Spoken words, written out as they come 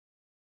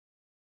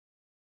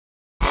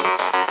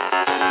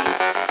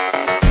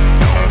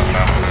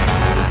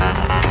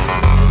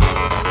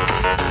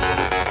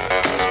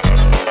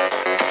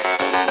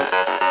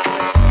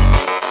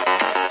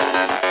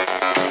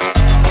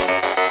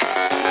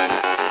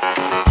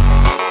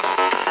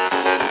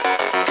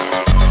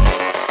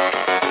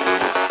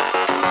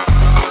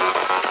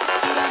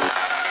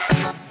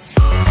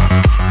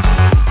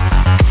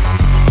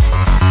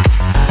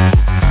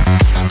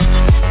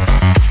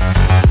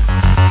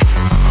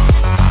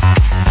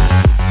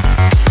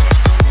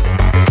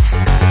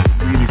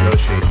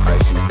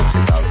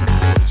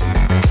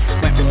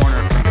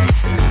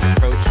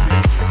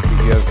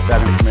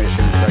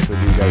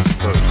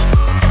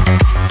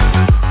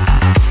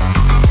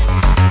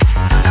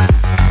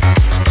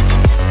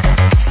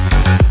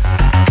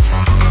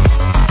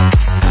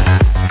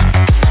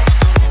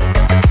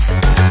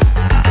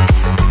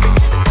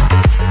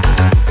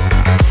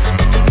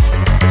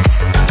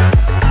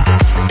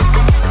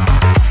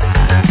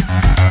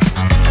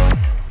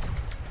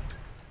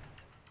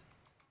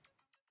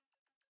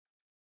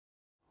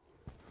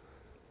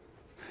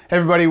Hey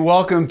everybody,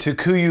 welcome to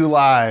KUIU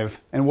Live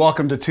and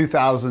welcome to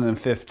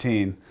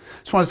 2015.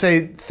 Just want to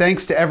say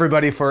thanks to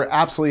everybody for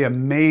absolutely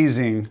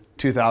amazing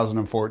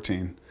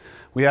 2014.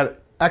 We had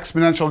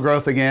exponential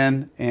growth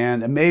again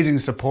and amazing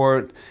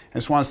support. I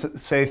just want to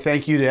say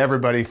thank you to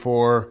everybody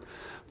for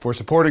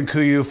supporting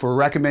KUIU, for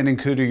recommending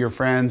KUIU to your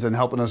friends and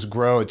helping us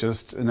grow at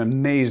just an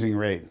amazing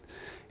rate.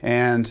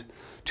 And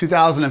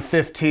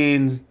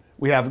 2015,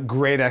 we have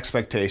great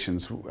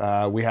expectations.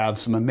 We have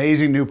some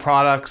amazing new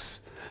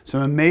products,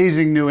 some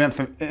amazing new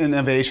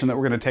innovation that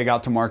we're going to take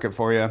out to market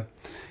for you.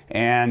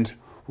 And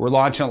we're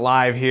launching it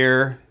live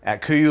here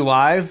at KUIU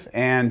Live.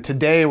 And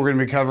today we're going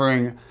to be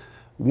covering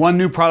one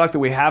new product that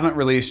we haven't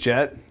released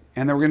yet.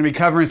 And then we're going to be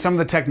covering some of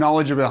the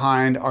technology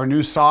behind our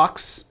new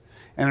socks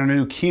and our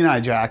new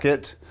Kenai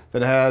Jacket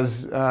that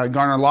has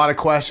garnered a lot of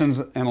questions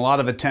and a lot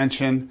of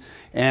attention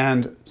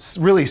and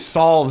really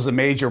solves a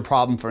major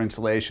problem for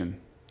insulation.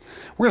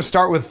 We're going to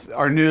start with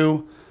our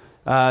new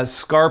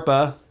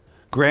Scarpa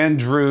Grand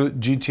Dru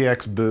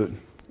GTX boot.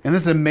 And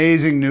this is an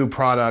amazing new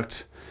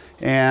product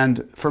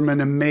and from an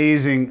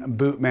amazing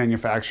boot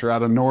manufacturer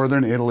out of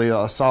northern Italy,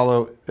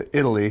 Asolo,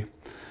 Italy.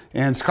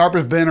 And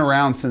Scarpa's been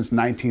around since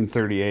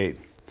 1938.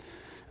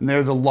 And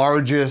they're the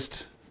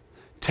largest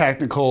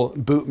technical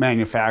boot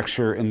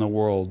manufacturer in the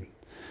world.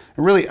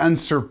 And really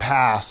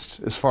unsurpassed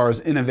as far as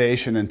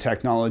innovation and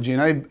technology.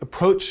 And I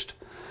approached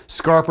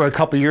Scarpa a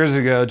couple years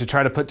ago to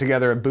try to put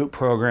together a boot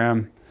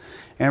program.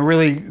 And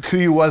really,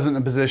 KUIU wasn't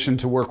in a position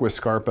to work with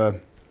Scarpa.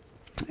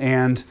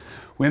 And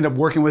we ended up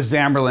working with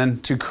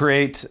Zamberlan to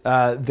create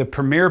the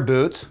Premier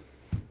boot,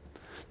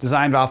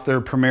 designed off their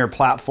Premier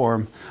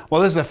platform. Well,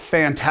 this is a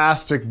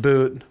fantastic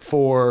boot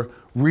for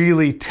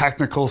really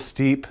technical,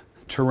 steep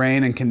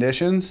terrain and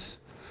conditions.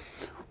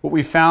 What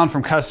we found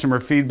from customer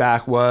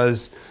feedback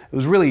was it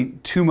was really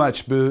too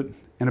much boot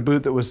and a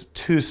boot that was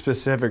too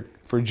specific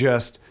for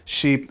just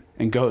sheep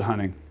and goat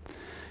hunting.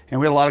 And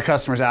we had a lot of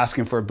customers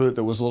asking for a boot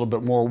that was a little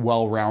bit more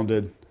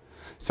well-rounded,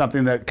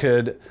 something that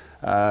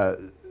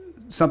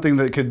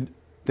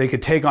they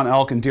could take on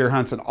elk and deer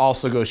hunts and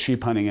also go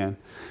sheep hunting in.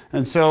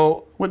 And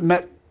so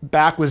met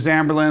back with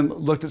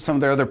Zamberlan, looked at some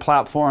of their other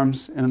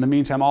platforms, and in the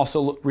meantime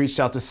also reached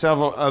out to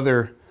several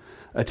other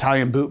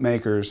Italian boot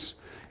makers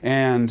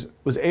and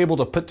was able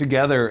to put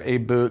together a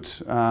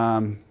boot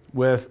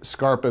with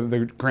Scarpa,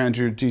 the Grand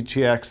Dru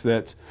GTX,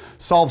 that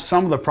solved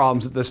some of the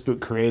problems that this boot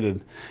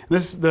created. The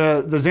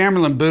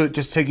Zamberlan boot,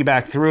 just to take you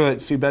back through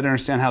it so you better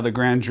understand how the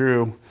Grand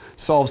Dru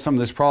solves some of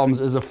these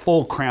problems, is a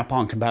full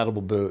crampon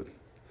compatible boot.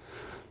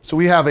 So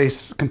we have a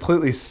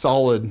completely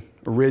solid,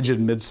 rigid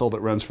midsole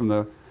that runs from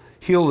the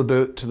heel of the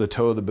boot to the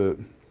toe of the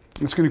boot.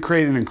 It's going to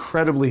create an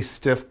incredibly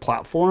stiff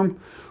platform,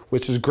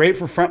 which is great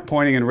for front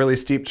pointing in really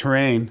steep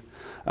terrain,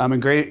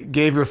 and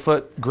gave your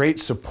foot great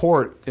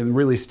support in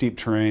really steep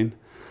terrain,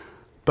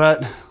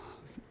 but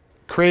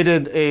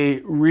created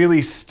a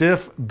really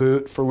stiff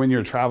boot for when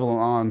you're traveling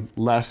on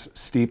less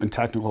steep and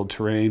technical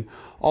terrain.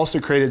 Also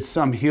created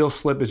some heel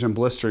slippage and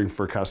blistering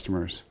for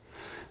customers.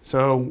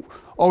 So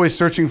always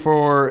searching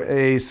for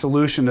a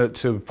solution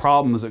to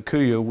problems at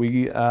KUIU,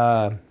 we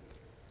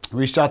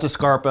reached out to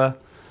Scarpa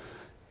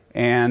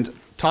and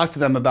talked to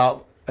them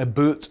about a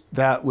boot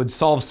that would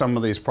solve some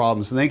of these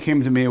problems. And they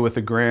came to me with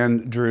the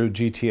Grand Dru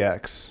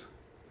GTX.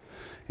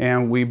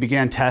 And we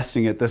began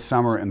testing it this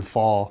summer and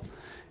fall.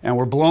 And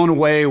we're blown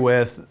away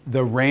with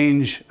the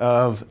range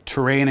of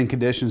terrain and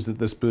conditions that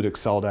this boot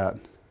excelled at.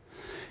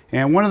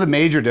 And one of the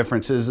major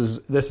differences is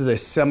this is a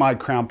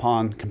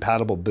semi-crampon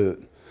compatible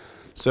boot.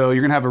 So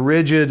you're gonna have a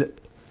rigid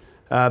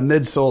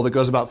midsole that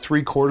goes about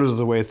 3/4 of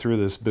the way through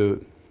this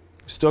boot.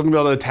 Still gonna be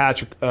able to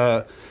attach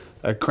a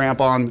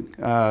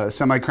crampon,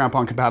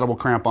 semi-crampon compatible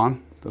crampon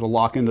that'll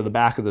lock into the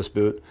back of this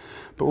boot.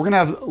 But we're gonna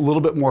have a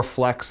little bit more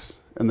flex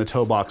in the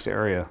toe box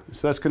area.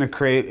 So that's gonna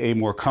create a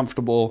more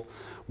comfortable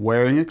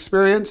wearing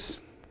experience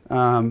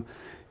and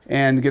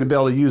gonna be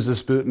able to use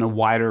this boot in a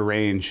wider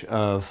range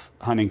of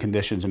hunting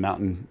conditions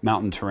and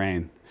mountain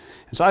terrain.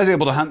 And so I was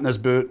able to hunt in this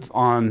boot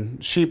on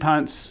sheep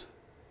hunts,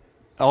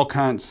 elk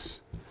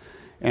hunts,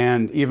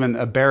 and even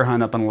a bear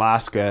hunt up in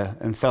Alaska,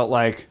 and felt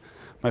like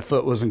my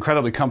foot was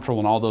incredibly comfortable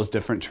in all those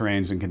different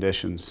terrains and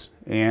conditions.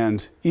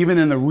 And even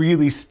in the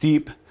really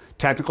steep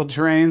technical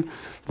terrain,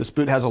 this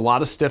boot has a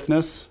lot of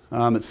stiffness.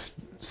 It's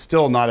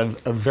still not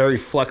a very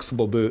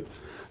flexible boot,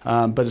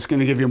 but it's going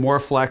to give you more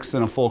flex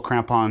than a full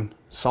crampon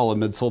solid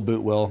midsole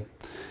boot will.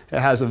 It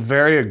has a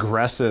very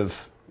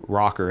aggressive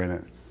rocker in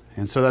it.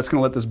 And so that's going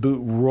to let this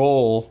boot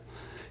roll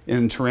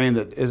in terrain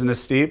that isn't as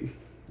steep.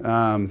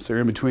 So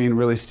you're in between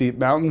really steep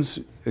mountains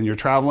and you're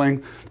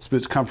traveling, this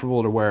boot's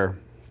comfortable to wear.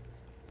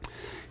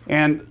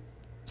 And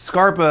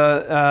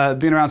Scarpa,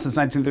 being around since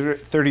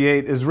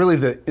 1938, is really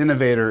the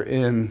innovator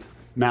in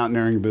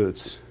mountaineering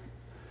boots.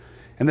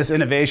 And this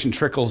innovation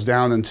trickles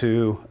down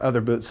into other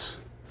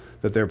boots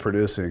that they're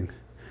producing.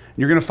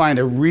 You're gonna find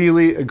a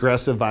really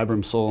aggressive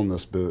Vibram sole in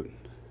this boot.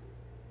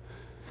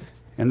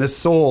 And this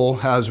sole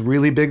has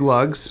really big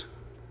lugs,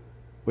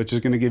 which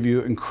is gonna give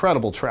you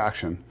incredible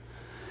traction.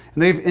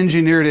 And they've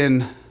engineered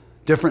in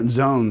different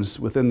zones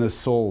within this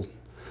sole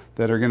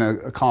that are going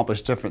to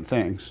accomplish different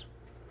things.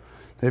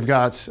 They've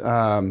got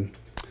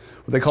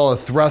what they call a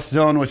thrust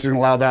zone, which is going to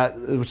allow that,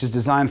 which is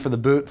designed for the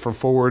boot for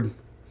forward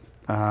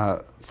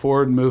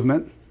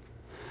movement.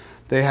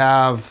 They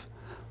have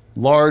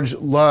large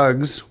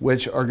lugs,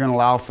 which are going to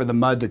allow for the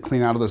mud to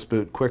clean out of this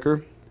boot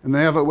quicker. And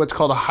they have what's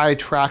called a high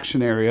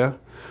traction area,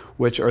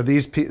 which are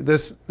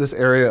this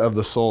area of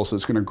the sole, so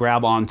it's going to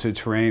grab onto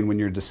terrain when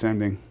you're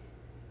descending.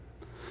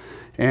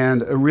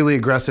 And a really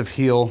aggressive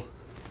heel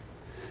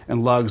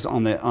and lugs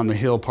on the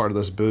heel part of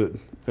this boot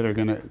that are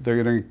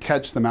they're gonna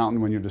catch the mountain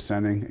when you're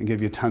descending and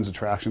give you tons of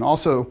traction.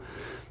 Also,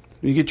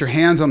 when you get your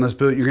hands on this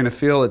boot, you're gonna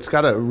feel it's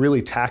got a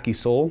really tacky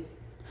sole.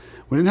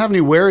 We didn't have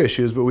any wear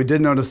issues, but we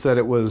did notice that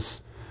it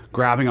was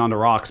grabbing onto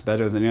rocks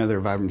better than any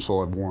other Vibram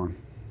sole I've worn.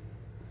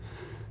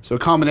 So a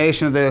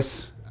combination of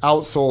this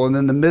outsole, and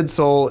then the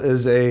midsole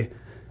is a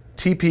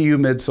TPU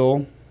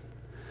midsole,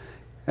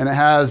 and it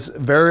has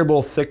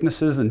variable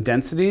thicknesses and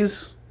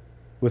densities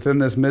within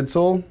this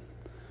midsole, and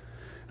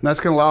that's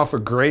going to allow for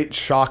great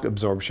shock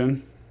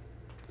absorption.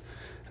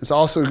 It's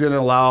also going to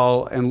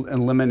allow and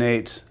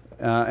eliminate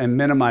and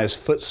minimize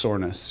foot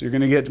soreness. You're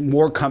going to get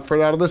more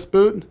comfort out of this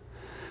boot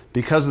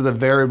because of the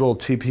variable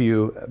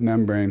TPU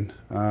membrane,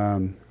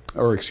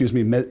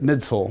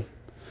 midsole.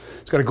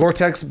 It's got a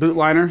Gore-Tex boot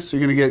liner, so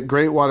you're going to get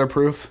great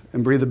waterproof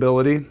and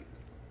breathability.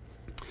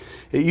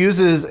 It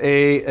uses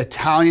a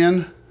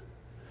Italian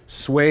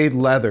suede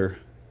leather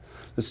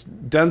that's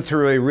done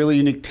through a really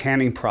unique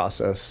tanning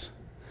process.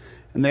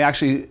 And they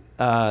actually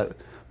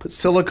put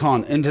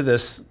silicone into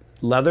this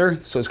leather,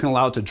 so it's going to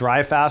allow it to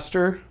dry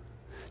faster.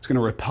 It's going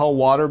to repel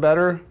water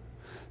better.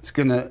 It's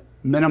going to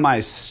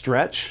minimize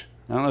stretch.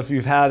 I don't know if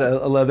you've had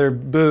a leather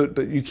boot,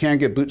 but you can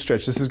get boot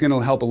stretch. This is going to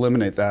help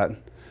eliminate that.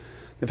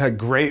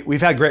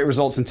 We've had great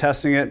results in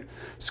testing it.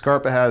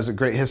 Scarpa has a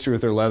great history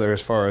with their leather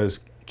as far as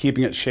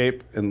keeping its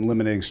shape and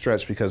eliminating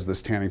stretch because of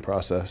this tanning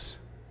process.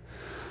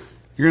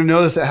 You're going to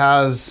notice it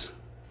has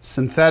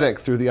synthetic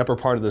through the upper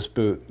part of this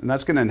boot, and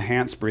that's going to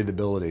enhance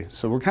breathability.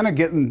 So we're kind of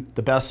getting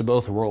the best of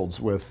both worlds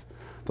with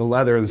the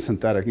leather and the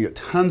synthetic. You get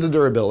tons of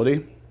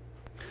durability,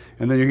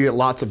 and then you get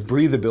lots of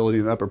breathability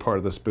in the upper part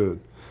of this boot.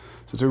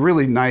 So it's a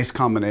really nice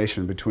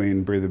combination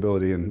between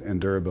breathability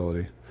and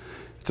durability.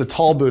 It's a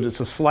tall boot.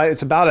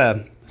 It's about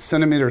a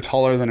centimeter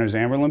taller than our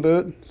Zamberlan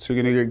boot. So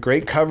you're going to get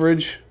great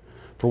coverage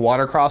for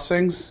water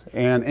crossings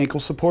and ankle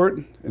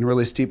support in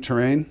really steep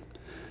terrain.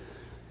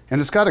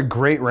 And it's got a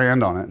great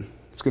rand on it.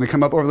 It's going to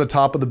come up over the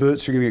top of the boot,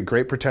 so you're going to get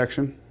great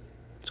protection.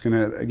 It's going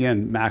to,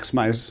 again,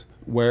 maximize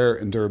wear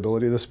and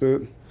durability of this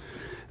boot.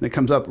 And it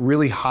comes up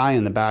really high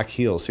in the back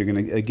heel, so you're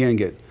going to, again,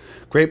 get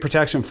great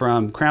protection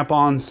from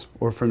crampons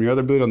or from your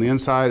other boot on the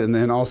inside, and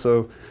then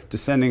also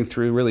descending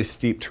through really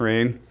steep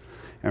terrain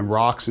and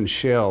rocks and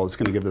shale. It's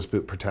going to give this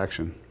boot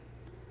protection.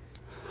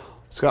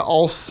 It's got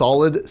all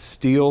solid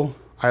steel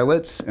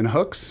eyelets and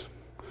hooks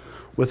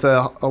with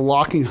a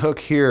locking hook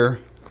here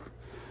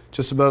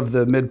just above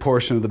the mid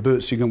portion of the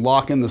boot, so you can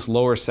lock in this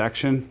lower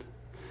section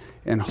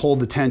and hold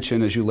the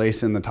tension as you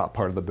lace in the top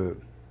part of the boot.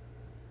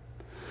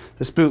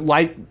 This boot,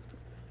 like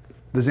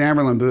the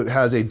Zamberlan boot,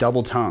 has a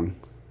double tongue,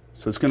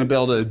 so it's going to be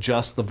able to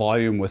adjust the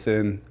volume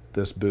within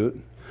this boot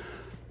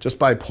just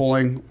by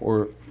pulling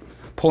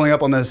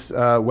up on this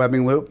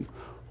webbing loop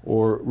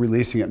or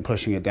releasing it and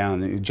pushing it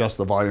down, and adjust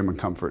the volume and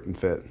comfort and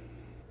fit.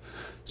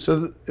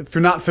 So if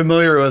you're not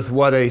familiar with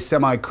what a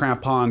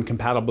semi-crampon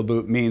compatible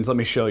boot means, let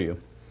me show you.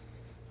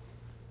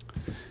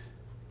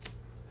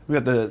 We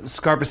got the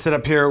Scarpa set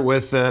up here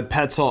with the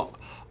Petzl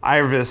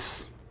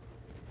Iris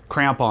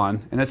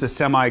crampon, and it's a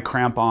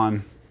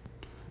semi-crampon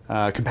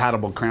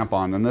compatible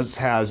crampon, and this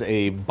has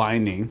a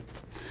binding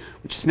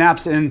which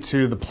snaps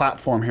into the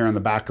platform here on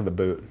the back of the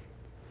boot.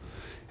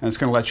 And it's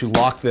going to let you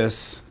lock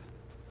this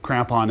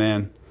crampon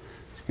in.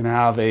 You're going to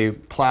have a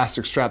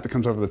plastic strap that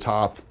comes over the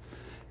top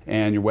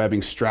and your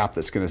webbing strap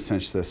that's going to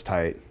cinch this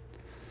tight.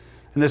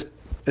 And this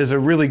is a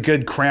really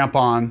good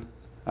crampon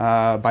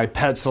by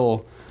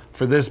Petzl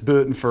for this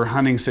boot and for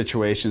hunting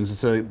situations.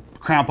 It's a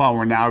crampon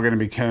we're now going to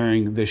be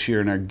carrying this year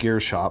in our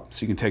gear shop,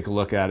 so you can take a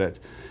look at it.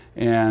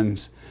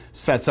 And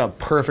sets up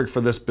perfect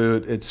for this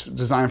boot. It's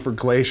designed for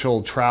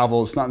glacial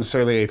travel. It's not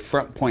necessarily a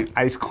front point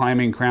ice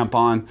climbing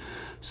crampon,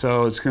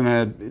 so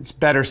it's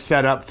better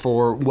set up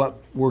for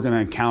what we're going to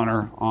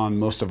encounter on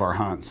most of our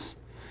hunts.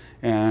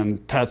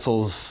 And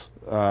Petzl's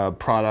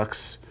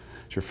products,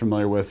 that you're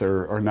familiar with,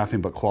 are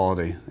nothing but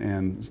quality,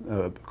 and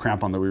a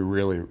crampon that we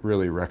really,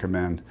 really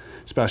recommend,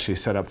 especially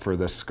set up for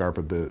this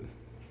Scarpa boot.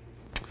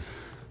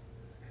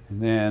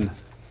 And then,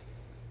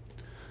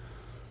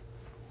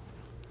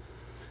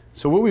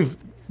 so what we've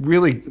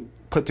really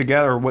put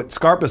together, what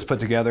Scarpa's put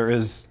together,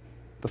 is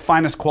the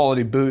finest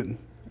quality boot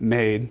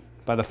made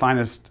by the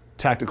finest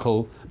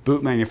tactical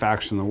boot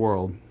manufacturer in the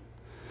world,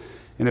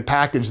 in a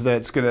package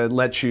that's going to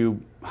let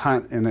you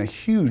hunt in a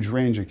huge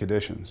range of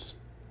conditions.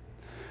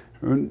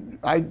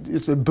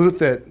 It's a boot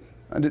that,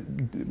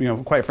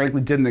 quite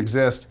frankly, didn't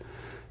exist.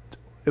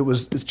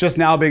 It's just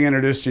now being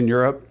introduced in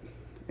Europe,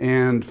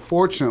 and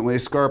fortunately,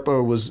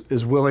 Scarpa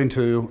is willing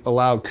to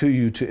allow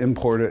KUIU to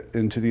import it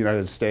into the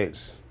United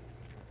States.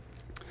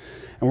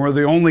 And we're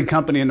the only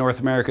company in North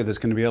America that's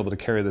going to be able to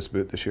carry this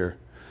boot this year.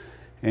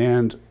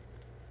 And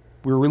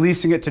we're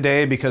releasing it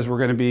today because we're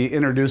going to be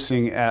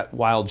introducing at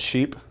Wild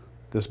Sheep,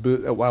 this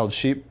boot at Wild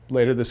Sheep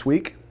later this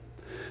week.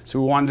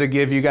 So we wanted to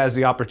give you guys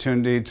the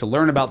opportunity to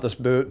learn about this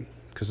boot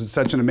because it's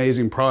such an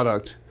amazing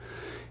product.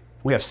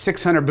 We have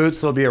 600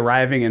 boots that'll be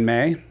arriving in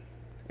May.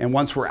 And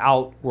once we're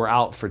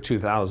out for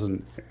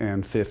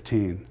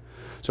 2015.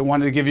 So I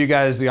wanted to give you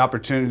guys the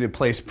opportunity to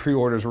place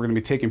pre-orders. We're going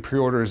to be taking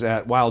pre-orders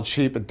at Wild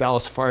Sheep, at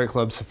Dallas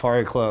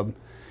Safari Club,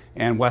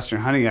 and Western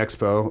Hunting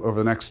Expo over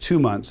the next 2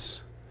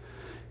 months.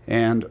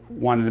 And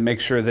wanted to make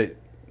sure that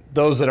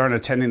those that aren't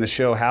attending the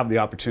show have the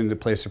opportunity to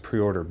place a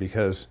pre-order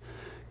because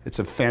it's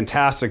a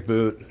fantastic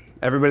boot.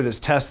 Everybody that's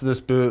tested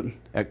this boot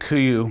at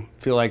KUIU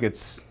feel like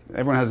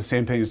everyone has the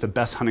same opinion. It's the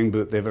best hunting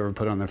boot they've ever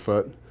put on their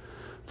foot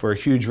for a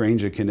huge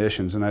range of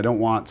conditions. And I don't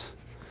want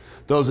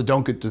those that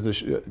don't get to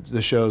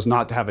the shows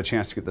not to have a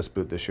chance to get this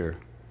boot this year.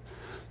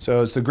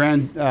 So it's the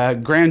Grand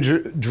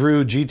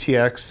Dru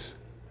GTX,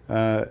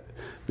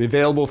 be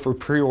available for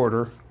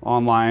pre-order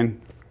online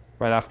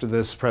right after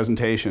this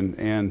presentation.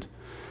 And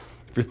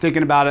if you're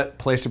thinking about it,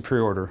 place a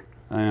pre-order.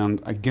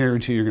 And I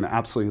guarantee you're gonna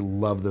absolutely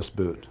love this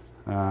boot.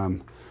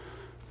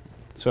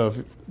 So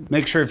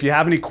make sure if you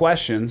have any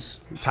questions,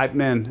 type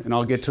them in and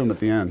I'll get to them at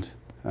the end,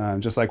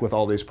 just like with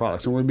all these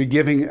products. And we'll be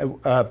giving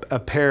a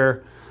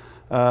pair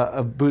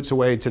of boots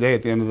away today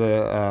at the end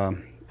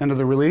of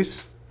the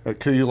release at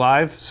KUIU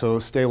Live, so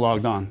stay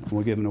logged on and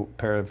we'll give them a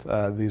pair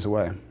of these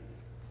away.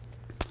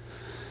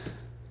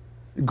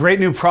 Great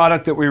new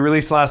product that we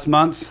released last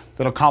month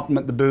that'll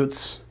complement the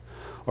boots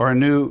or a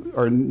new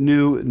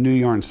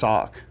NuYarn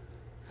sock.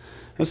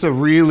 It's a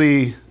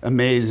really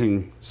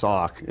amazing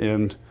sock,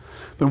 and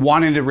I've been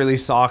wanting to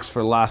release socks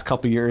for the last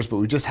couple of years, but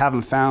we just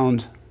haven't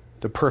found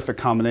the perfect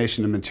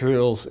combination of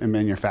materials and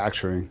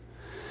manufacturing.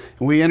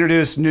 And we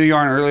introduced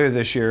NuYarn earlier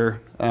this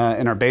year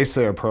in our base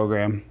layer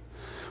program.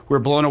 We're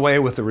blown away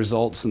with the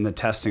results and the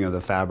testing of the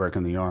fabric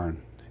and the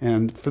yarn.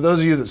 And for those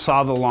of you that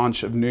saw the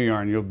launch of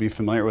NuYarn, you'll be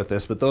familiar with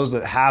this, but those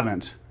that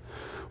haven't,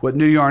 what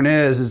NuYarn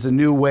is a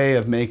new way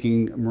of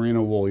making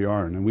merino wool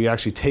yarn. And we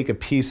actually take a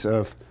piece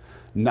of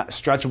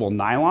stretchable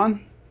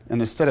nylon,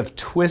 and instead of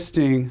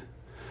twisting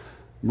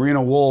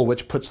merino wool,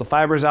 which puts the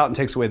fibers out and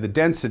takes away the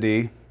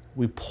density,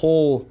 we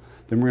pull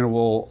the merino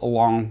wool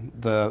along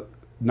the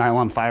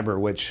nylon fiber,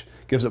 which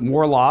gives it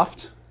more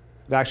loft.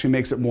 It actually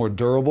makes it more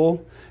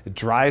durable. It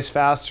dries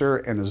faster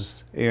and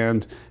is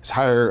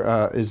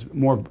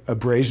more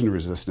abrasion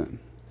resistant.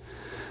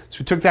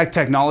 So we took that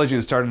technology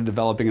and started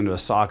developing into a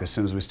sock as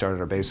soon as we started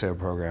our base layer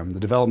program. The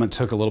development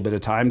took a little bit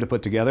of time to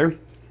put together,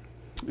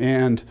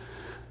 and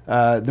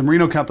the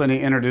Merino company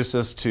introduced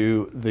us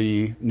to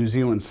the New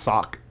Zealand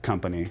sock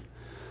company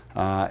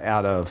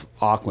out of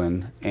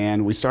Auckland,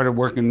 and we started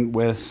working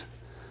with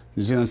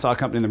New Zealand sock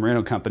company and the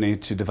Merino company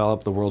to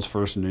develop the world's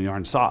first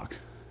NuYarn sock.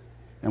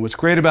 And what's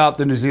great about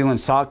the New Zealand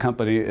sock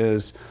company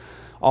is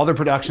all their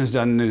production is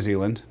done in New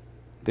Zealand.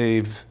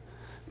 They've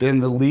been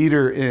the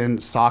leader in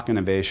sock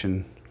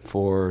innovation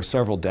for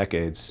several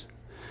decades.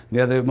 They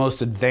have the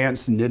most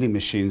advanced knitting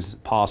machines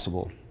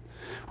possible.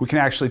 We can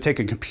actually take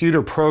a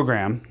computer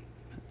program,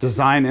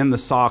 design in the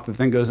sock that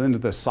then goes into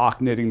the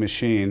sock knitting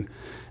machine,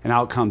 and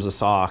out comes a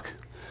sock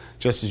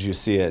just as you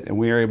see it. And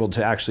we are able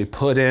to actually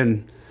put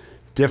in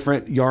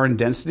different yarn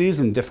densities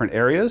in different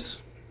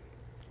areas.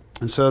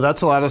 And so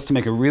that's allowed us to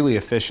make a really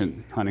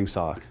efficient hunting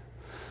sock.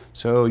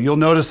 So you'll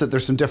notice that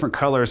there's some different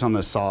colors on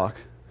this sock,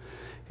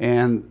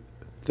 and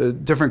the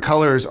different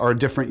colors are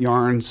different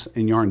yarns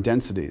and yarn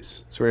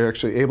densities. So we're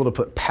actually able to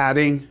put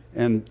padding,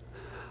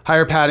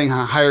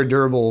 higher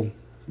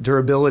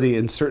durability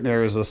in certain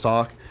areas of the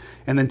sock,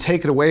 and then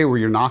take it away where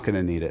you're not going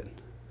to need it.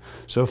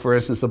 So for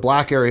instance, the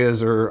black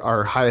areas are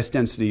our highest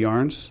density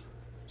yarns.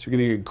 So you're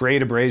going to get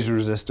great abrasion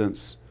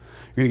resistance.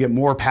 You're going to get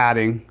more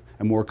padding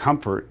and more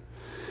comfort.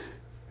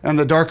 And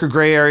the darker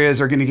gray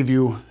areas are going to give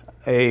you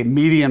a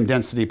medium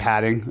density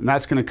padding, and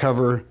that's going to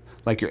cover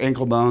like your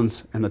ankle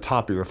bones and the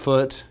top of your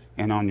foot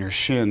and on your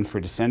shin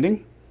for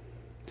descending.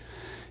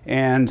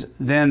 And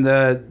then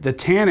the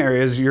tan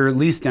area is your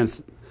least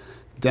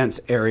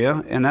dense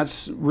area, and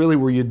that's really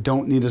where you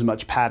don't need as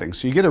much padding.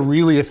 So you get a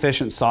really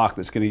efficient sock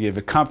that's going to give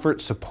you comfort,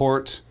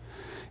 support,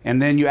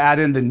 and then you add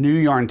in the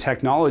NuYarn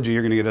technology,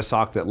 you're going to get a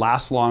sock that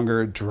lasts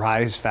longer,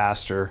 dries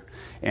faster,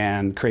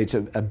 and creates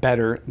a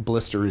better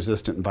blister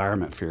resistant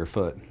environment for your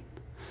foot.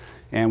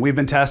 And we've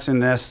been testing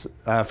this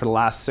for the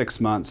last 6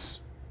 months,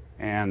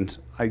 and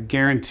I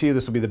guarantee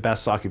this will be the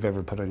best sock you've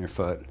ever put on your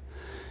foot.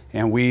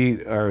 And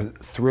we are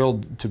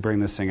thrilled to bring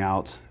this thing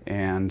out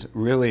and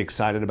really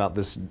excited about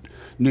this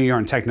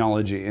NuYarn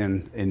technology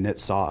in knit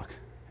sock.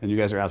 And you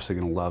guys are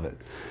absolutely gonna love it.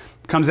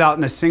 Comes out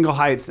in a single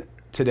height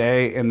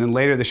today, and then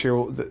later this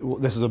year,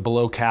 this is a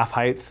below calf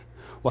height.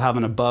 We'll have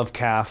an above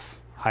calf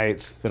height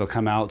that'll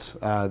come out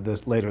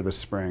later this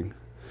spring.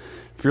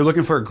 If you're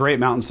looking for a great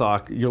mountain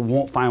sock, you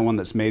won't find one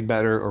that's made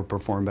better or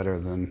performed better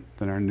than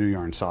our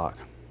NuYarn sock.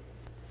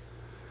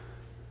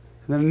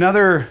 And then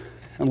another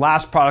and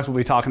last product we'll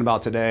be talking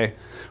about today.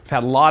 We've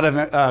had a lot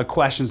of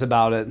questions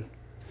about it,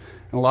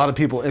 and a lot of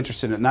people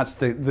interested in it, and that's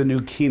the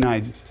new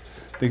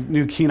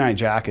Kenai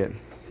Jacket.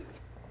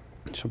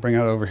 So bring it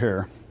over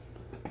here.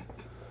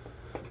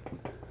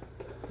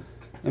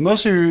 And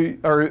most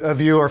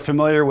of you are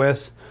familiar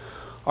with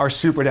our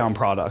Super Down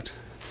product.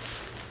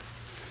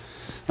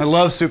 I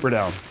love Super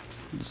Down.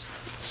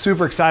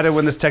 Super excited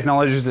when this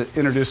technology was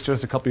introduced to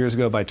us a couple years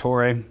ago by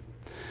Toray.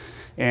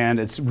 And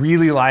it's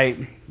really light,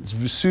 it's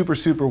super,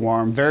 super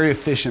warm, very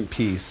efficient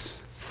piece.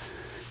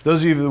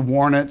 Those of you who've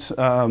worn it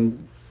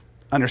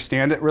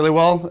understand it really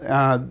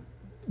well.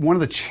 One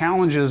of the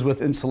challenges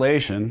with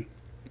insulation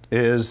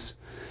is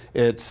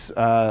its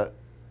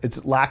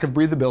lack of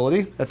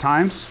breathability at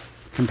times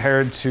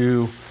compared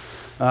to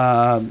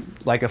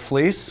like a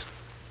fleece.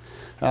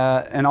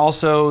 And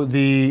also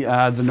the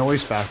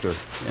noise factor.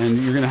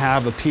 And you're gonna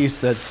have a piece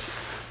that's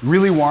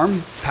really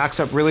warm, packs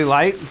up really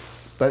light,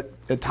 but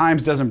at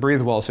times doesn't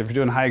breathe well. So if you're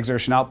doing high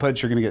exertion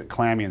outputs, you're gonna get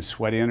clammy and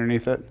sweaty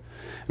underneath it.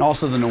 And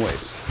also the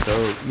noise. So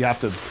you have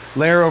to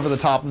layer over the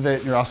top of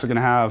it. You're also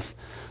gonna have,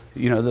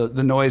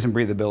 the noise and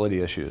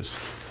breathability issues.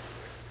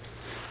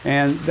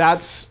 And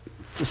that's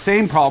the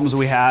same problems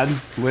we had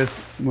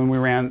with when we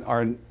ran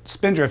our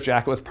Spindrift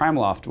jacket with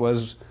Primaloft.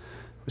 Was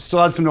we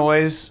still had some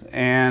noise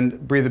and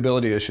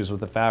breathability issues with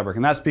the fabric.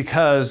 And that's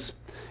because,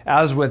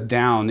 as with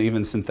down,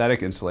 even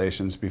synthetic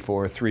insulations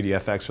before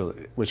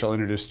 3D-FX, which I'll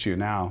introduce to you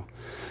now,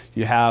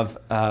 you have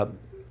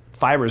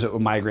fibers that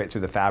would migrate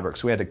through the fabric.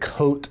 So we had to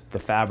coat the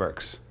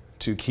fabrics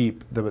to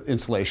keep the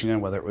insulation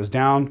in, whether it was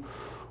down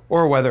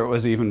or whether it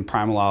was even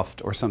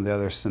Primaloft or some of the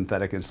other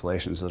synthetic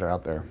insulations that are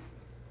out there.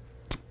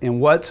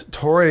 And what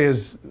Toray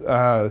has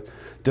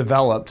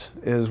developed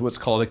is what's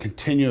called a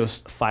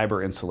continuous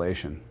fiber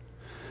insulation.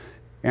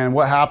 And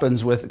what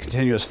happens with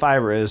continuous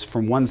fiber is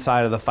from one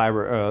side of the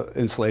fiber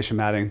insulation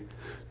matting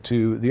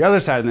to the other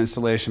side of the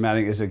insulation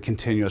matting is a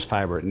continuous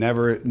fiber. It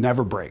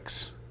never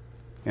breaks.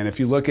 And if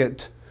you look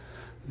at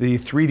the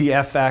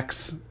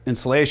 3D-FX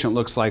insulation, it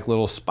looks like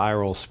little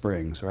spiral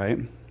springs, right?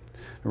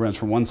 It runs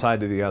from one side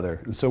to the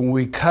other. And so when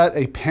we cut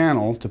a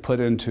panel to put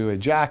into a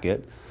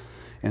jacket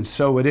and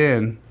sew it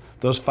in,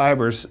 those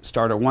fibers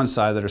start at one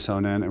side that are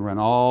sewn in and run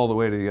all the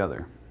way to the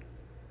other.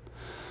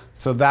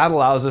 So that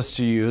allows us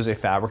to use a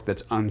fabric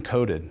that's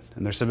uncoated.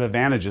 And there's some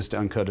advantages to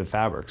uncoated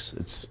fabrics.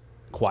 It's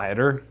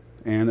quieter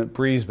and it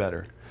breathes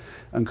better.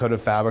 Uncoated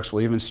fabrics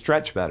will even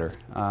stretch better.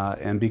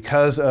 And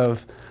because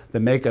of the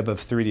makeup of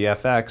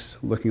 3D-FX,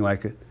 looking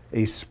like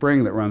a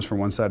spring that runs from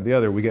one side to the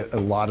other, we get a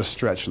lot of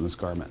stretch in this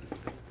garment,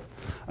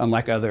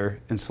 unlike other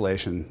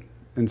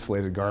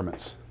insulated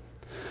garments.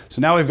 So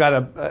now we've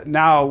got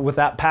now with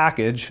that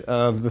package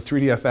of the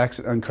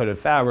 3D-FX uncoated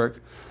fabric,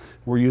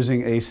 we're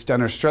using a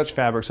Stunner stretch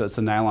fabric, so it's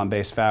a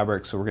nylon-based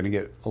fabric, so we're gonna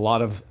get a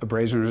lot of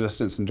abrasion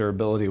resistance and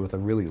durability with a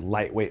really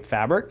lightweight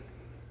fabric.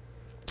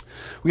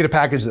 We get a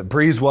package that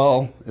breathes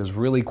well, is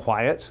really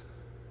quiet,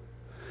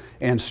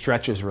 and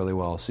stretches really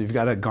well. So you've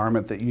got a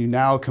garment that you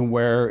now can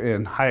wear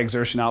in high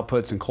exertion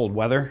outputs and cold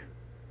weather.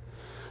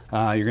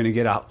 You're gonna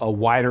get a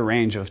wider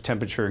range of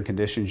temperature and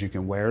conditions you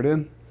can wear it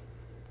in.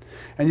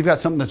 And you've got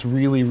something that's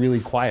really, really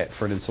quiet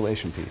for an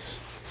insulation piece,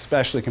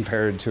 especially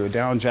compared to a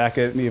down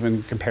jacket and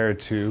even compared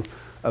to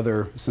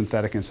other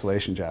synthetic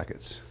insulation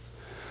jackets.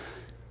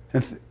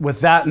 And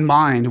with that in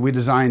mind, we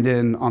designed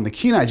in on the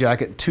Kenai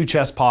Jacket 2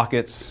 chest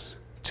pockets,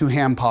 2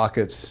 hand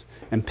pockets,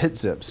 and pit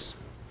zips.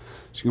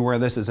 So you can wear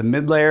this as a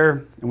mid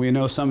layer, and we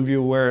know some of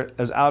you wear it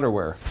as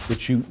outerwear,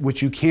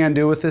 which you can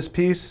do with this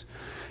piece.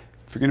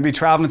 If you're gonna be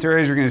traveling through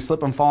areas, you're gonna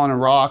slip and fall on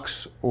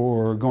rocks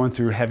or going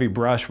through heavy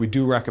brush, we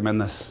do recommend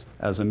this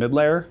as a mid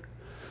layer,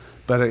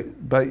 but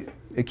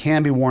it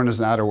can be worn as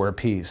an outerwear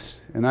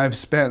piece. And I've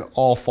spent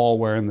all fall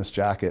wearing this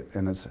jacket,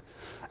 and it's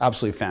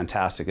absolutely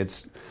fantastic.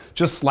 It's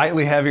just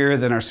slightly heavier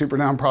than our Super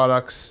Down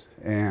products,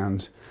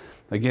 and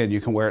again, you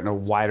can wear it in a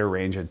wider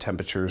range of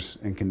temperatures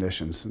and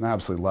conditions, and I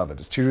absolutely love it.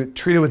 It's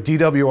treated with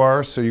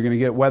DWR, so you're gonna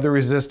get weather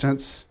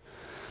resistance.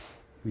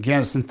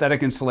 Again, it's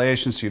synthetic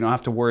insulation, so you don't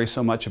have to worry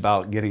so much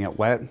about getting it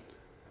wet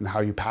and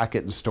how you pack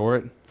it and store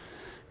it,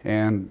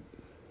 and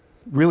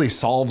really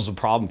solves a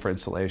problem for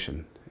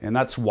insulation. And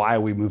that's why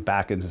we moved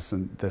back into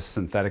this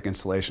synthetic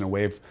insulation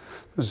away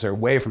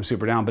from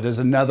Super Down, but as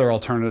another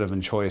alternative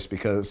and choice,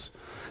 because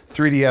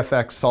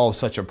 3D-FX solves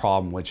such a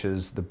problem, which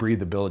is the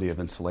breathability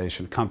of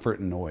insulation, comfort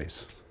and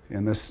noise.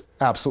 And this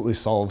absolutely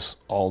solves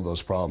all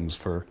those problems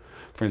for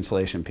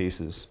insulation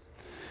pieces.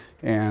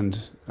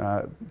 And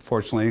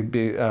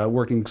fortunately,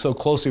 working so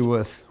closely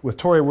with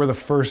Toray, we're the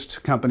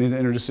first company to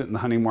introduce it in the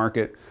hunting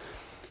market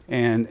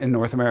and in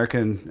North America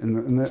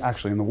and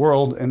actually in the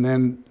world. And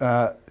then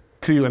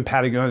KUIU and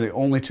Patagonia are the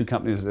only 2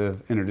 companies that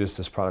have introduced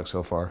this product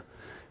so far.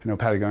 I know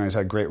Patagonia's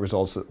had great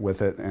results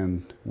with it,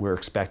 and we're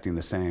expecting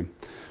the same.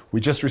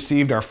 We just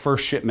received our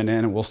first shipment in,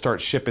 and we'll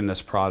start shipping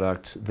this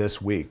product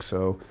this week.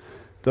 So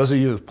those of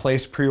you who've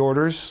placed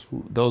pre-orders,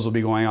 those will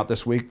be going out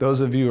this week.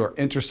 Those of you who are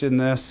interested in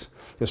this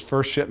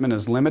first shipment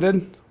is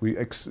limited. We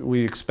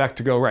expect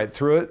to go right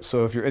through it.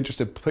 So if you're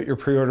interested, put your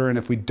pre-order in.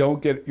 If we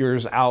don't get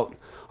yours out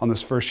on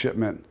this first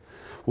shipment,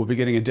 we'll be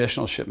getting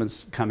additional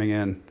shipments coming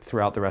in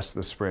throughout the rest of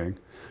the spring,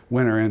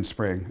 winter and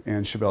spring,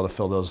 and should be able to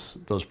fill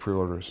those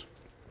pre-orders.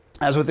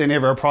 As with any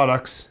of our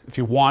products, if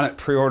you want it,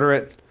 pre-order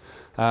it.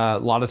 A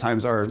lot of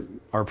times our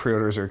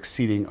pre-orders are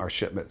exceeding our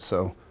shipment.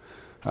 So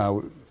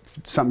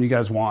something you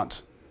guys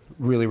want,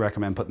 really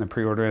recommend putting the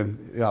pre-order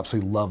in. You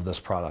absolutely love this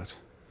product.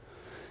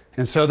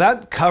 And so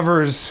that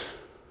covers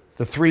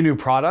the 3 new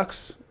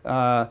products.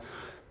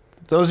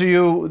 Those of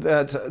you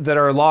that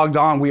are logged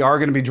on, we are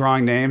going to be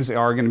drawing names. They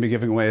are going to be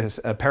giving away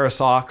a pair of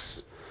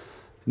socks,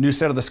 new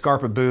set of the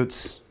Scarpa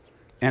boots,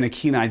 and a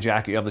Kenai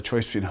jacket. You have the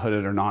choice between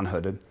hooded or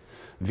non-hooded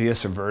via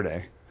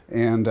Verde.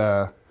 And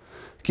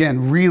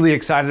again, really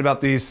excited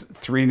about these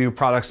 3 new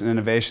products and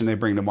innovation they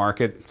bring to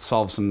market.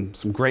 Solve some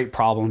great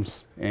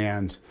problems.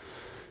 And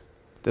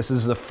this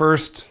is the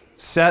first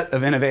set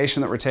of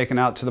innovation that we're taking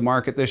out to the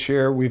market this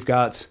year. We've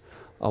got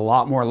a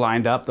lot more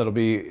lined up that'll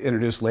be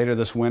introduced later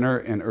this winter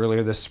and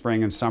earlier this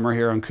spring and summer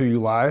here on KUIU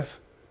Live.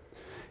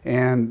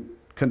 And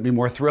couldn't be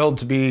more thrilled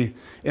to be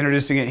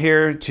introducing it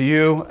here to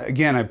you.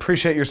 Again, I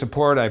appreciate your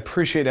support. I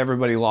appreciate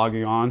everybody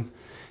logging on.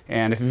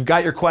 And if you've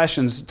got your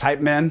questions, type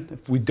them in.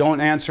 If we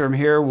don't answer them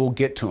here, we'll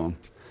get to them.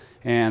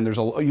 And there's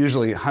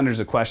usually hundreds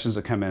of questions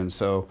that come in.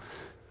 So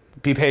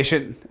be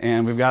patient,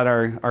 and we've got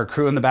our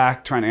crew in the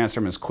back trying to answer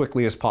them as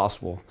quickly as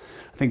possible.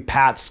 I think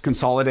Pat's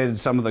consolidated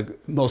some of the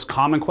most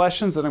common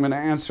questions that I'm going to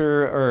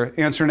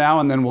answer now,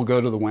 and then we'll go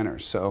to the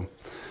winners. So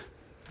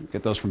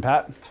get those from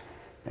Pat.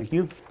 Thank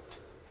you.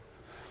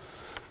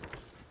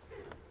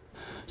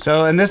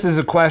 So, and this is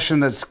a question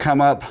that's come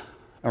up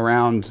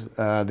around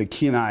the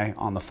Kenai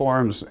on the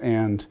forums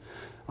and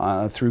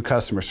through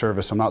customer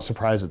service. I'm not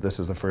surprised that this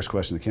is the first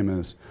question that came in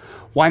is,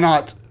 why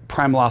not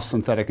Primaloft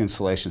synthetic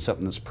insulation,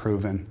 something that's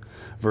proven,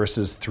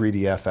 versus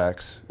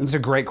 3D-FX? And it's a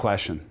great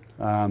question.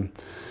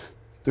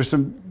 There's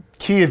some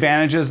key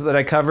advantages that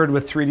I covered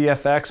with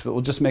 3D-FX, but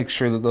we'll just make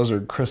sure that those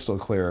are crystal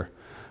clear.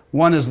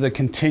 One is the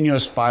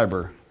continuous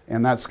fiber,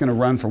 and that's going to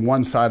run from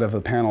one side of the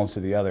panel to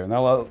the other. And that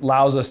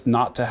allows us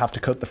not to have to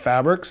coat the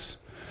fabrics,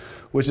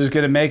 which is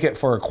going to make it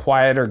for a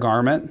quieter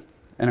garment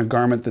and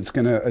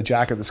a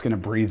jacket that's going to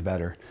breathe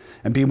better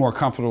and be more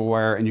comfortable to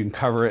wear, and you can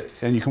cover it,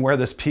 and you can wear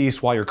this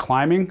piece while you're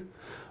climbing,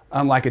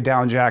 unlike a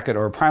down jacket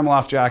or a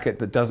Primaloft jacket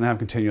that doesn't have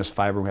continuous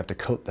fiber. We have to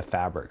coat the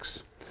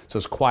fabrics. So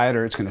it's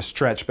quieter, it's going to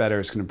stretch better,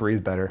 it's going to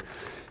breathe better.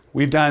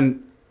 We've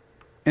done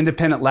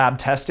independent lab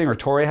testing, or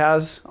Toray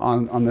has,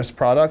 on this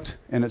product,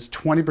 and it's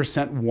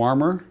 20%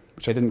 warmer,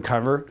 which I didn't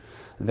cover,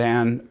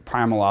 than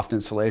Primaloft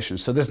insulation.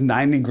 So this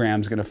 90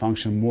 grams is going to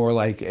function more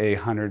like a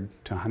 100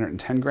 to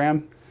 110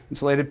 gram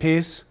insulated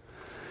piece.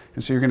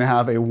 And so you're going to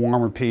have a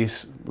warmer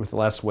piece with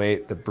less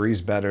weight that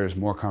breathes better, is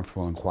more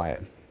comfortable and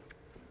quiet.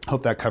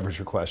 Hope that covers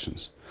your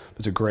questions.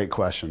 It's a great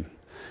question.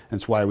 And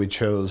it's why we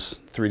chose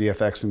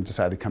 3D-FX and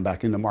decided to come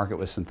back into market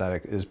with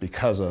synthetic, is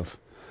because of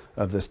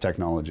this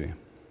technology.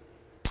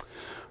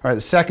 All right,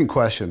 the second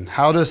question,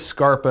 how does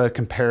Scarpa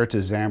compare to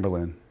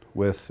Zamberlan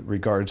with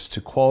regards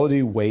to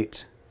quality,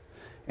 weight,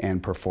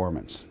 and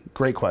performance?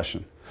 Great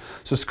question.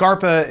 So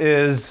Scarpa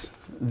is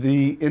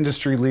the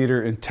industry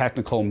leader in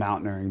technical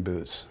mountaineering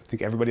boots. I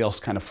think everybody else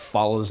kind of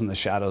follows in the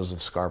shadows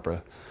of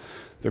Scarpa.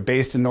 They're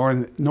based in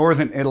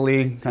northern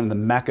Italy, kind of the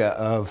mecca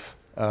of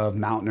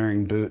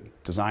mountaineering boot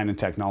design and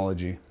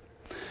technology.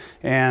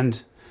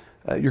 And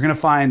you're going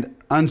to find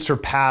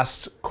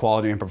unsurpassed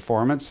quality and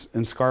performance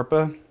in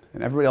Scarpa.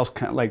 And everybody else,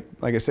 kind of,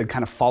 like I said,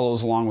 kind of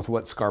follows along with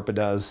what Scarpa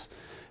does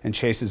and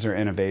chases their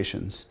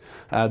innovations.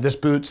 This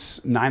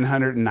boot's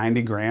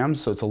 990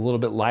 grams, so it's a little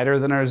bit lighter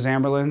than our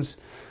Zamberlans.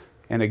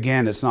 And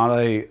again, it's not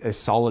a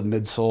solid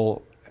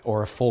midsole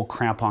or a full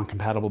crampon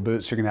compatible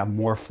boot, so you're gonna have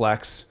more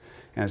flex,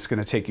 and it's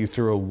gonna take you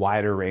through a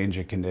wider range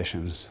of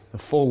conditions. The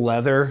full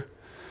leather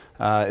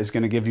is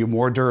gonna give you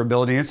more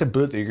durability. And it's a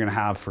boot that you're gonna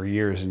have for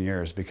years and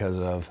years because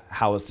of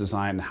how it's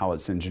designed and how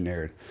it's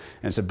engineered.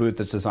 And it's a boot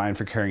that's designed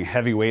for carrying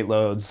heavy weight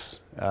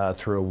loads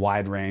through a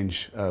wide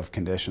range of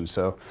conditions.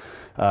 So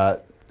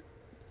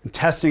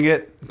testing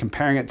it,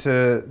 comparing it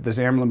to the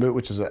Zamberlan boot,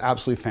 which is an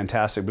absolutely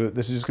fantastic boot,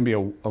 this is just gonna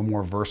be a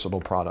more versatile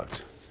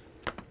product.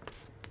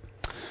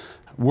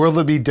 Will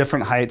there be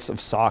different heights of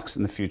socks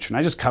in the future? And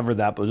I just covered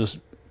that, but just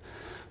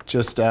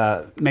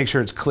make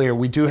sure it's clear.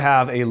 We do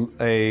have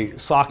a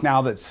sock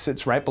now that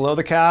sits right below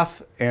the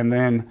calf, and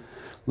then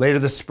later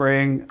this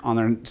spring on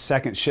our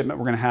second shipment,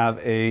 we're gonna have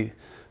a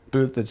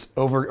boot that's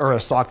or a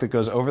sock that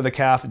goes over the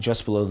calf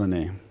just below the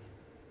knee.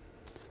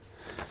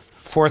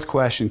 Fourth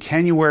question,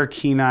 can you wear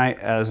Kenai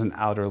as an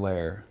outer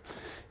layer?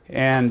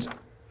 And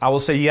I will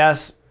say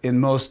yes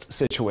in most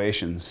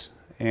situations.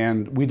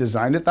 And we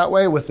designed it that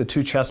way with the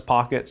 2 chest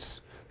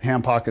pockets,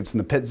 hand pockets, and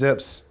the pit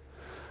zips.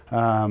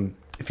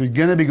 If you're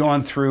gonna be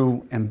going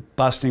through and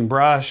busting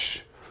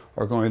brush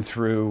or going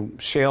through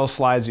shale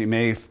slides that you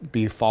may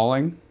be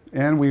falling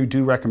in, we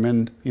do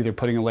recommend either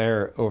putting a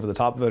layer over the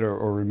top of it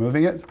or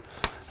removing it.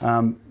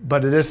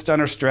 But it is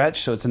stunner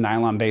stretch, so it's a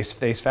nylon-based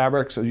face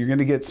fabric, so you're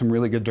gonna get some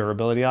really good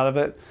durability out of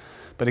it.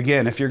 But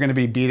again, if you're gonna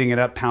be beating it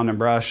up, pound and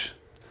brush,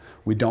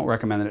 we don't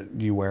recommend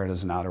that you wear it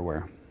as an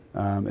outerwear.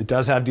 It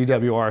does have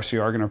DWR, so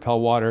you are going to repel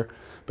water,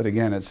 but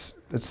again, it's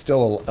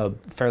still a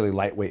fairly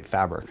lightweight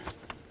fabric.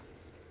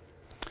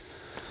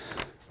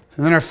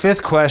 And then our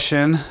fifth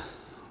question,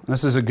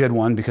 this is a good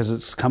one because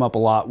it's come up a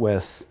lot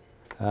with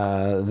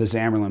the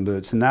Zamberlan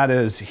boots, and that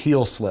is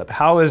heel slip.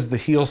 How is the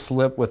heel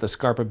slip with a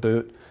Scarpa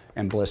boot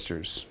and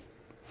blisters?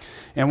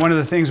 And one of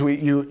the things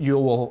you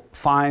will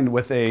find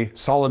with a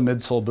solid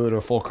midsole boot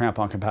or full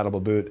crampon compatible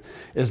boot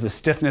is the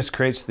stiffness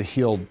creates the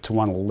heel to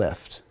want to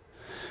lift.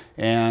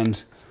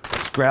 And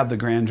let's grab the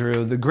Grand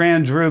Dru. The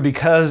Grand Dru,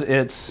 because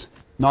it's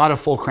not a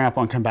full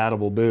crampon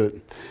compatible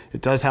boot,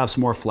 it does have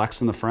some more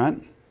flex in the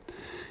front.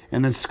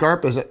 And then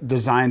Scarpa's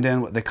designed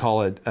in what they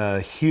call a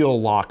heel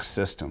lock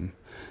system.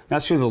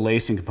 That's through the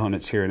lacing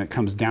components here, and it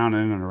comes down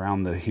in and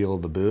around the heel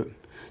of the boot.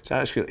 It's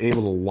actually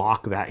able to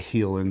lock that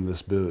heel into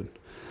this boot.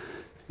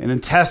 And in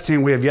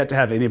testing, we have yet to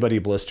have anybody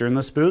blister in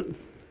this boot.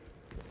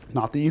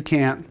 Not that you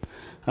can't,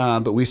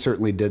 but we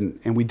certainly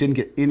didn't. And we didn't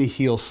get any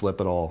heel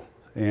slip at all.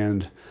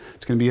 And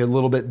it's going to be a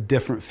little bit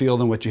different feel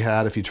than what you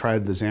had if you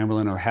tried the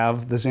Zamberlan or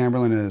have the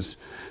Zamberlan. Is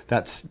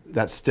that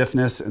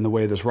stiffness and the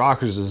way this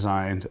rocker is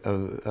designed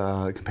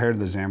compared to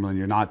the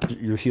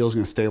Zamberlan, your heel's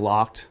going to stay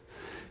locked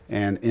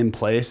and in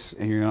place,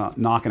 and you're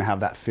not going to have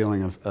that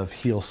feeling of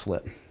heel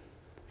slip.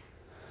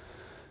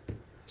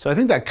 So I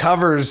think that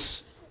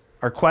covers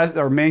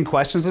our main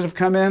questions that have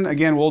come in.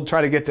 Again, we'll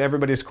try to get to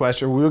everybody's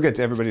question. We'll get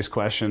to everybody's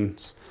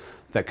questions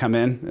that come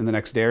in the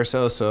next day or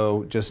so,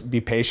 so just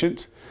be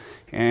patient.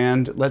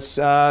 And let's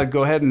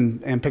go ahead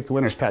and pick the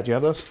winners. Pat, do you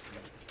have those?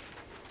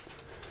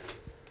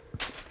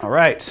 All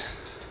right.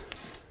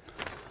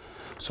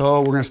 So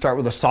we're going to start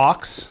with the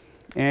socks.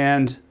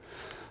 And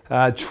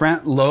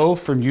Trent Lowe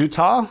from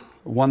Utah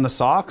won the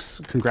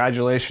socks.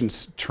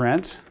 Congratulations,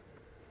 Trent.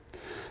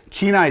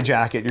 Kenai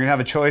Jacket, you're going to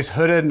have a choice,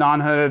 hooded,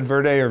 non-hooded,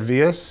 Verde, or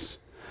Vias.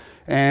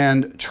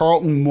 And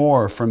Charlton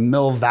Moore from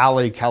Mill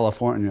Valley,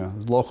 California,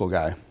 local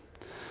guy.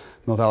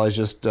 Mill Valley is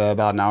just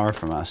about an hour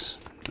from us.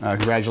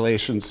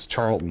 Congratulations,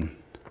 Charlton.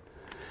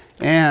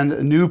 And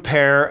a new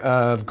pair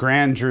of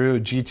Grand Dru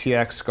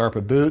GTX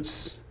Scarpa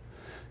boots,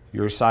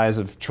 your size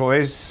of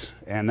choice,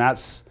 and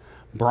that's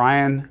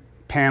Brian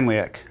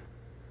Panliak.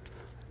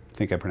 I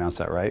think I pronounced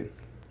that right.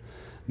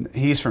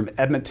 He's from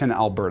Edmonton,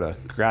 Alberta.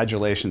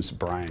 Congratulations,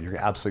 Brian. You're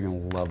absolutely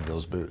going to love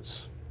those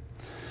boots.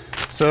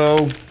 So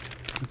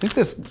I think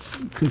this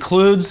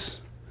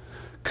concludes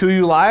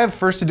KUIU Live,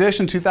 first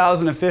edition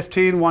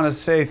 2015. Want to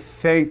say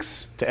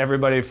thanks to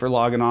everybody for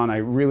logging on. I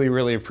really,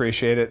 really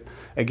appreciate it.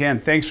 Again,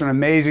 thanks for an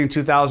amazing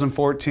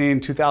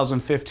 2014.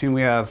 2015,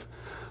 we have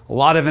a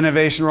lot of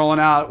innovation rolling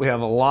out. We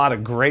have a lot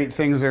of great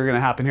things that are going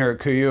to happen here at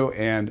KUIU,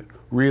 and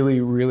really,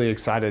 really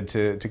excited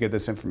to get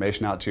this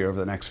information out to you over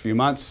the next few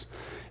months.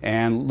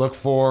 And look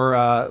for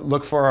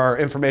our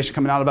information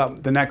coming out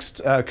about the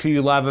next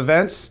KUIU Live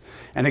events.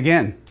 And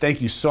again,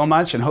 thank you so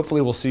much, and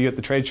hopefully we'll see you at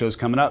the trade shows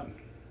coming up.